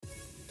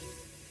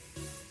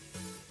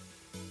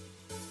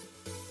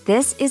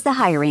This is the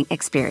Hiring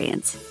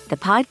Experience, the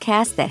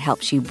podcast that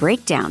helps you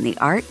break down the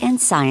art and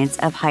science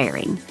of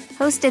hiring.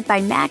 Hosted by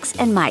Max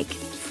and Mike,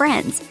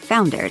 friends,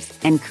 founders,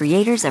 and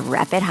creators of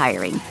Rapid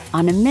Hiring,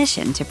 on a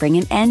mission to bring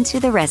an end to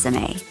the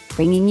resume,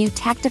 bringing you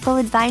tactical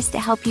advice to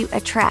help you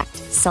attract,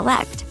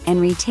 select,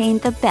 and retain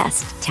the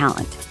best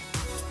talent.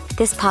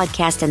 This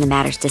podcast and the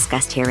matters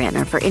discussed herein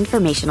are for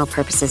informational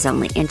purposes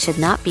only and should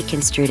not be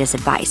construed as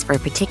advice for a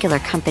particular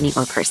company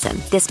or person.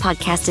 This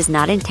podcast is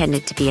not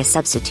intended to be a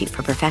substitute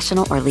for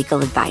professional or legal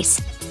advice.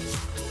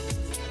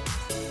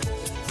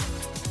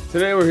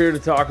 Today we're here to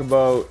talk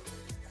about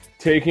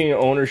taking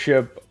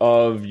ownership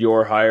of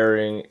your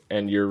hiring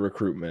and your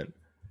recruitment.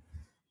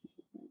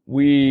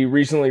 We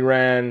recently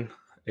ran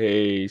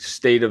a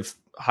state of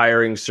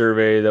hiring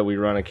survey that we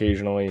run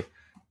occasionally,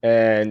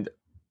 and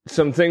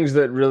some things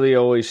that really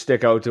always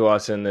stick out to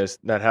us in this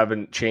that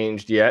haven't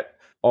changed yet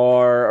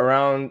are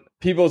around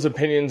people's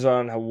opinions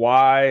on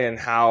why and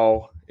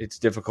how it's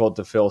difficult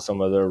to fill some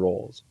of their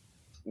roles.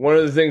 One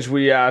of the things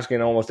we ask in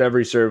almost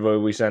every survey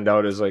we send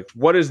out is like,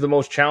 what is the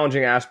most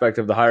challenging aspect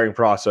of the hiring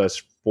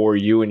process for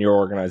you and your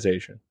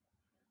organization?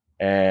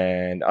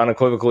 And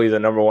unequivocally, the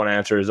number one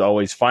answer is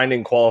always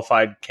finding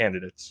qualified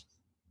candidates.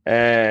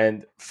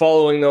 And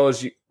following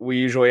those, we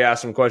usually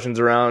ask some questions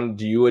around,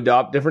 do you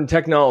adopt different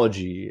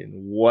technology? And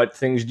what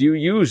things do you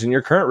use in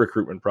your current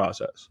recruitment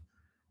process?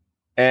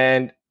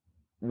 And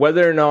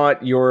whether or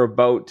not you're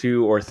about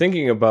to or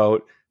thinking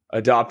about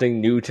adopting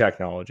new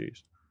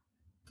technologies.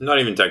 Not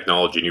even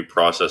technology, new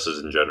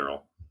processes in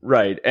general.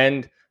 Right.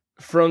 And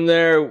from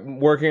there,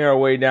 working our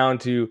way down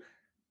to,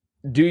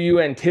 do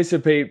you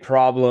anticipate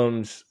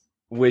problems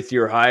with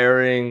your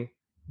hiring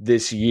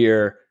this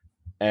year?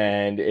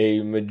 And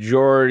a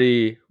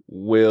majority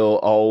will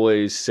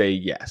always say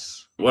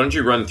yes. Why don't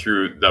you run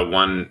through the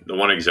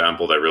one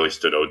example that really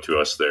stood out to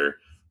us there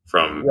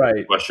from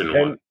question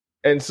one?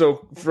 And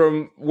so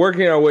from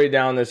working our way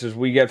down this, is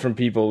we get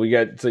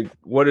it's like,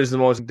 what is the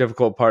most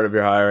difficult part of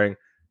your hiring?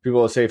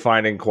 People will say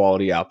finding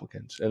quality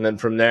applicants. And then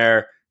from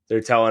there,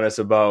 they're telling us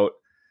about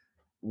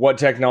what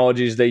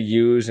technologies they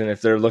use and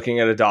if they're looking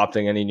at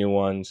adopting any new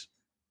ones.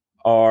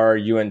 Are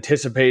you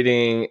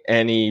anticipating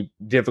any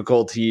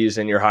difficulties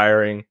in your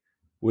hiring?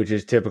 Which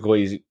is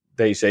typically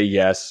they say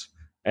yes.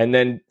 And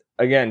then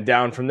again,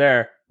 down from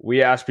there,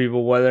 we ask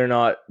people whether or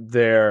not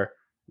they're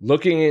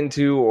looking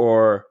into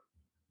or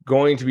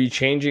going to be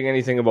changing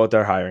anything about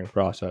their hiring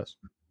process.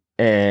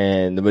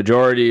 And the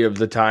majority of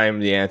the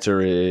time, the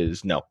answer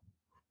is no.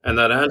 And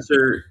that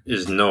answer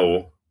is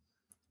no,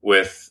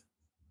 with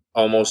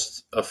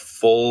almost a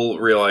full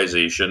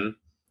realization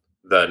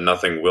that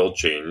nothing will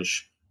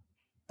change.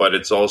 But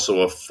it's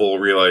also a full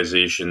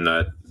realization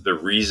that the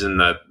reason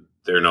that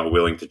they're not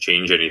willing to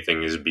change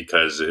anything is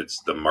because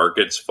it's the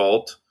market's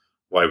fault.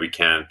 Why we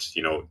can't,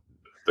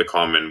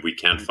 we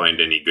can't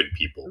find any good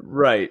people.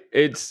 Right.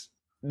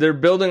 They're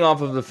building off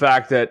of the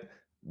fact that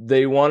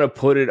they want to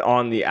put it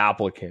on the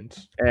applicant.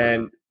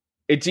 And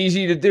it's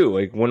easy to do.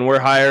 Like when we're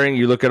hiring,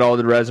 you look at all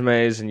the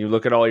resumes and you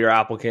look at all your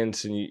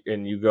applicants and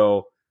you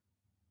go,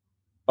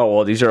 oh,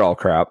 well, these are all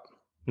crap.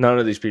 None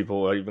of these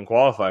people will even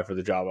qualify for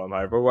the job I'm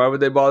hiring for. Why would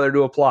they bother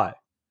to apply?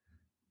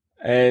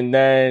 And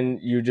then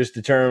you just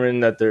determine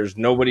that there's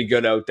nobody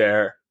good out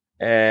there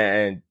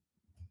and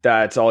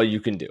that's all you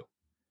can do.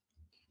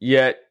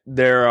 Yet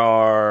there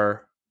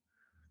are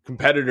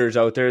competitors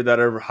out there that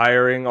are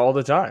hiring all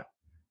the time.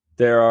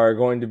 There are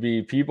going to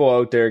be people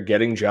out there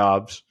getting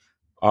jobs.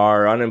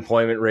 Our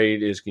unemployment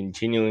rate is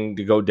continuing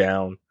to go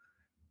down.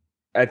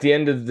 At the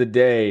end of the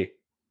day,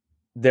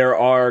 there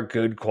are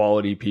good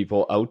quality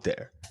people out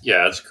there.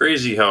 Yeah, it's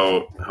crazy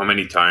how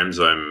many times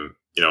I'm,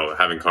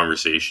 having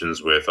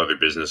conversations with other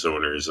business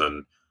owners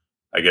and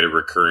I get a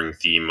recurring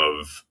theme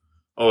of,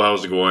 oh,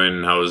 how's it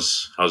going?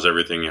 How's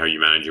everything? How are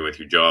you managing with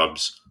your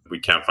jobs? We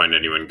can't find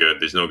anyone good.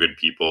 There's no good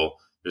people.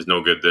 There's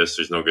no good this.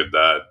 There's no good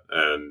that.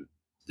 And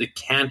it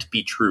can't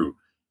be true.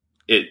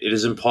 It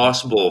is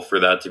impossible for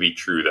that to be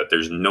true, that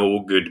there's no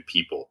good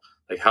people.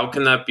 Like, how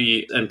can that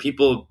be? And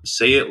people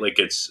say it like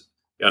it's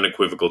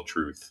unequivocal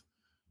truth,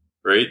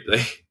 right?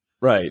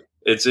 Right.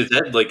 It's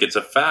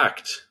a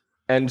fact.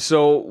 And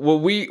so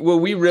what we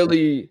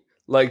really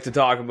like to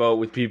talk about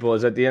with people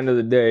is, at the end of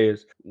the day,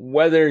 is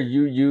whether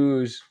you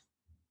use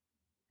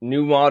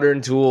new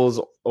modern tools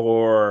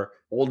or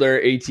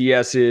older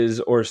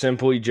ATSs or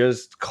simply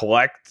just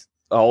collect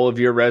all of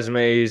your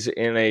resumes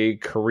in a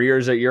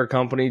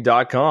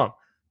careers@yourcompany.com.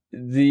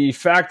 The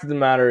fact of the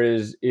matter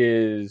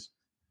is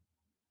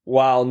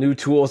while new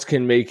tools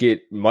can make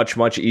it much,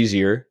 much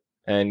easier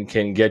and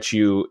can get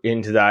you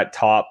into that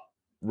top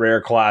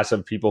rare class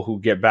of people who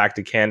get back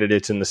to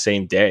candidates in the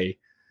same day,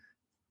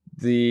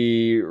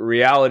 the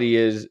reality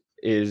is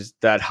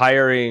that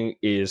hiring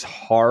is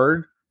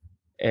hard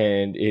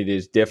and it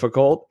is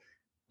difficult.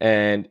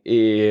 And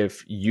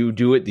if you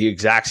do it the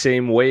exact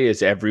same way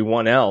as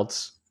everyone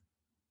else,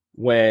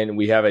 when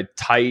we have a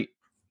tight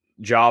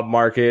job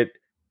market,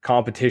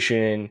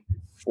 competition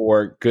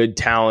for good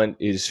talent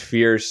is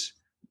fierce,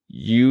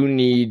 you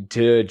need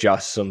to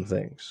adjust some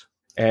things.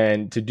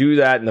 And to do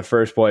that in the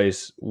first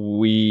place,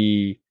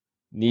 we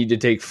need to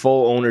take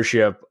full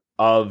ownership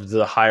of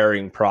the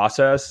hiring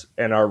process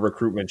and our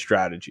recruitment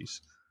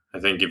strategies. I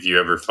think if you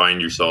ever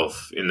find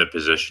yourself in the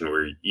position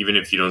where even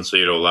if you don't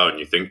say it out loud and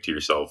you think to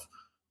yourself,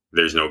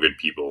 there's no good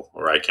people,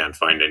 or I can't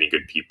find any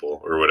good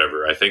people, or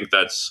whatever, I think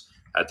that's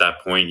at that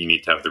point you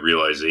need to have the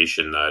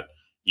realization that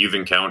you've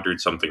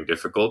encountered something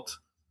difficult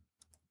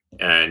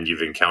and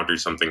you've encountered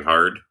something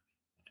hard.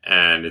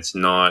 And it's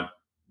not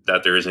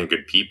that there isn't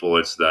good people,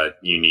 it's that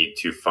you need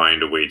to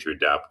find a way to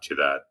adapt to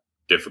that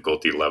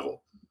difficulty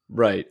level.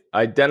 Right.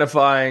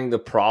 Identifying the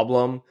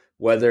problem,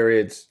 whether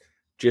it's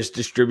just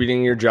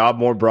distributing your job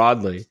more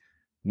broadly,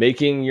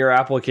 making your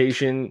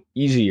application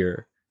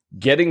easier,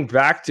 getting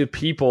back to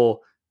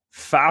people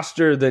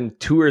faster than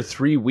 2 or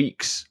 3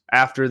 weeks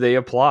after they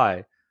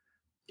apply.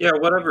 Yeah,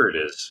 whatever it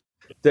is.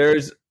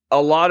 There's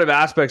a lot of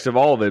aspects of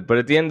all of it, but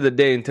at the end of the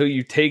day, until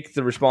you take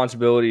the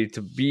responsibility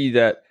to be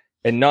that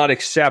and not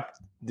accept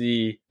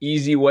the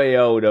easy way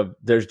out of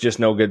there's just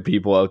no good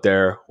people out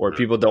there, or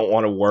people don't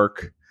want to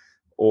work,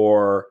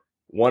 or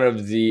one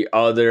of the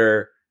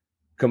other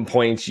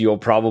complaints you'll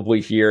probably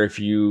hear if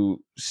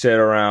you sit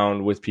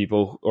around with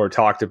people or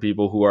talk to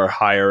people who are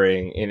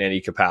hiring in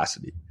any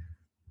capacity.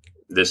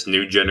 This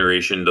new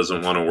generation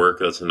doesn't want to work.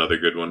 That's another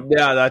good one.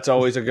 Yeah, that's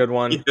always a good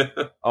one.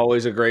 Yeah.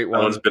 Always a great one.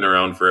 That one's been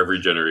around for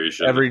every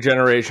generation. Every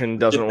generation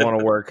doesn't want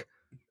to work.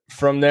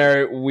 From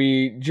there,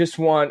 we just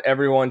want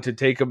everyone to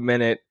take a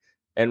minute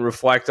and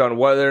reflect on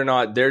whether or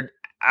not they're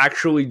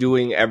actually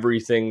doing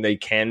everything they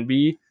can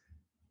be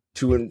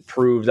to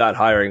improve that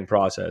hiring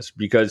process.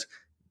 Because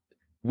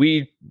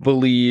we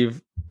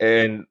believe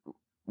and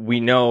we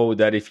know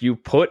that if you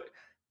put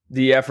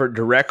the effort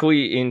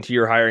directly into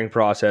your hiring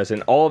process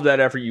and all of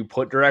that effort you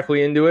put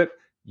directly into it,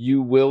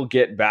 you will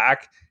get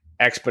back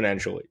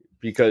exponentially,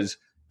 because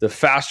the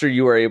faster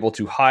you are able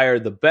to hire,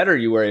 the better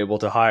you are able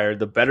to hire,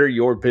 the better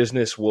your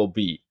business will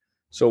be.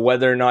 So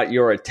whether or not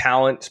you're a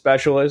talent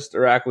specialist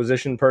or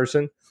acquisition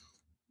person,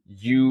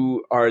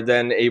 you are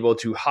then able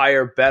to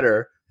hire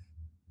better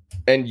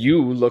and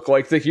you look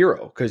like the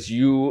hero, because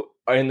you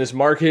are in this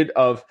market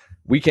of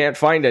we can't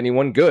find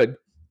anyone good.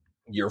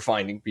 You're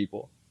finding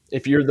people.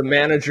 If you're the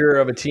manager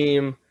of a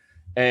team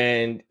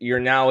and you're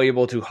now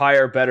able to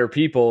hire better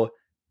people,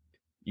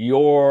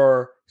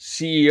 your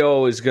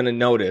CEO is going to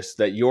notice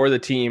that you're the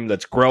team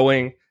that's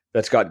growing,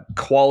 that's got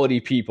quality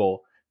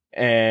people,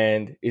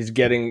 and is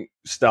getting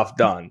stuff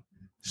done.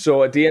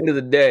 So at the end of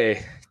the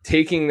day,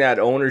 taking that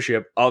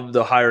ownership of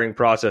the hiring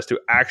process to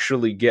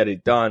actually get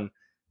it done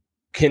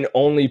can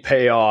only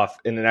pay off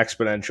in an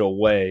exponential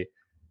way,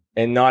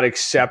 and not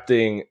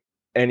accepting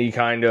any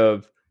kind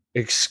of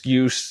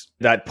excuse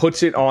that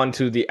puts it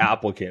onto the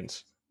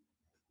applicants.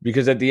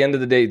 Because at the end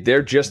of the day,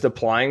 they're just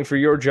applying for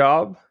your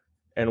job,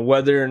 and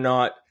whether or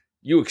not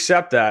you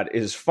accept that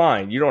is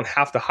fine. You don't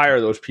have to hire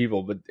those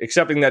people, but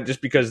accepting that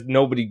just because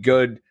nobody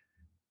good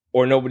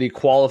or nobody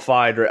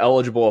qualified or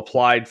eligible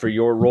applied for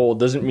your role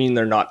doesn't mean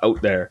they're not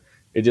out there.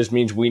 It just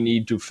means we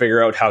need to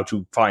figure out how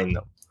to find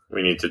them.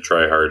 We need to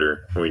try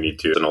harder. We need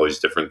to, and all these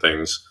different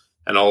things.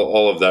 And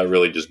all of that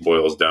really just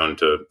boils down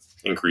to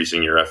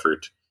increasing your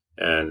effort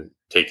and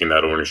taking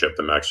that ownership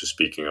that Max was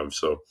speaking of.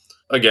 So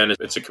again,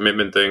 it's a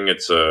commitment thing.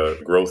 It's a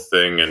growth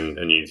thing, and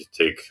you need to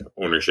take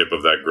ownership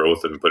of that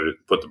growth and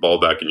put the ball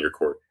back in your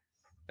court.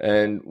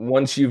 And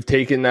once you've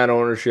taken that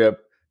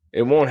ownership,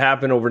 it won't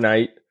happen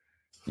overnight.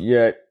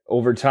 Yet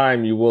over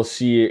time, you will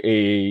see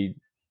a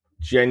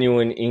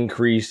genuine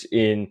increase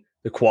in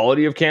the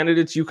quality of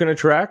candidates you can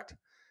attract,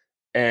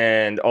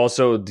 and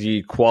also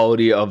the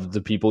quality of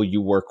the people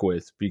you work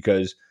with,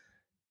 because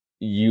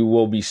you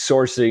will be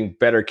sourcing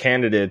better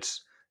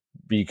candidates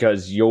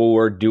because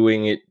you're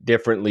doing it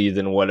differently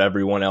than what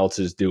everyone else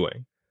is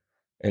doing.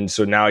 And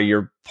so now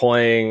you're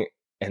playing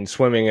and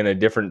swimming in a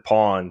different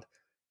pond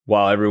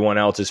while everyone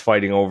else is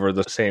fighting over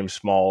the same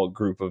small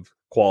group of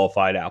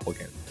qualified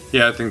applicants.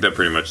 Yeah, I think that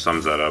pretty much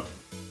sums that up.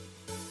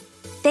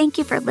 Thank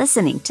you for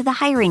listening to The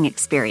Hiring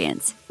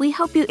Experience. We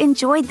hope you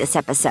enjoyed this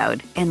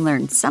episode and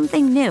learned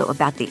something new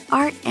about the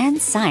art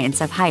and science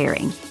of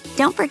hiring.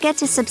 Don't forget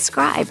to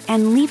subscribe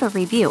and leave a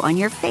review on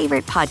your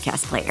favorite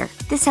podcast player.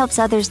 This helps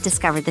others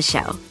discover the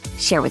show.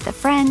 Share with a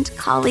friend,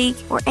 colleague,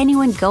 or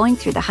anyone going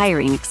through the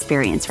hiring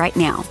experience right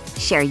now.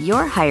 Share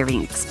your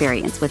hiring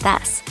experience with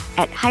us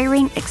at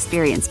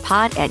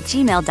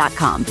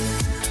hiringexperiencepod@gmail.com.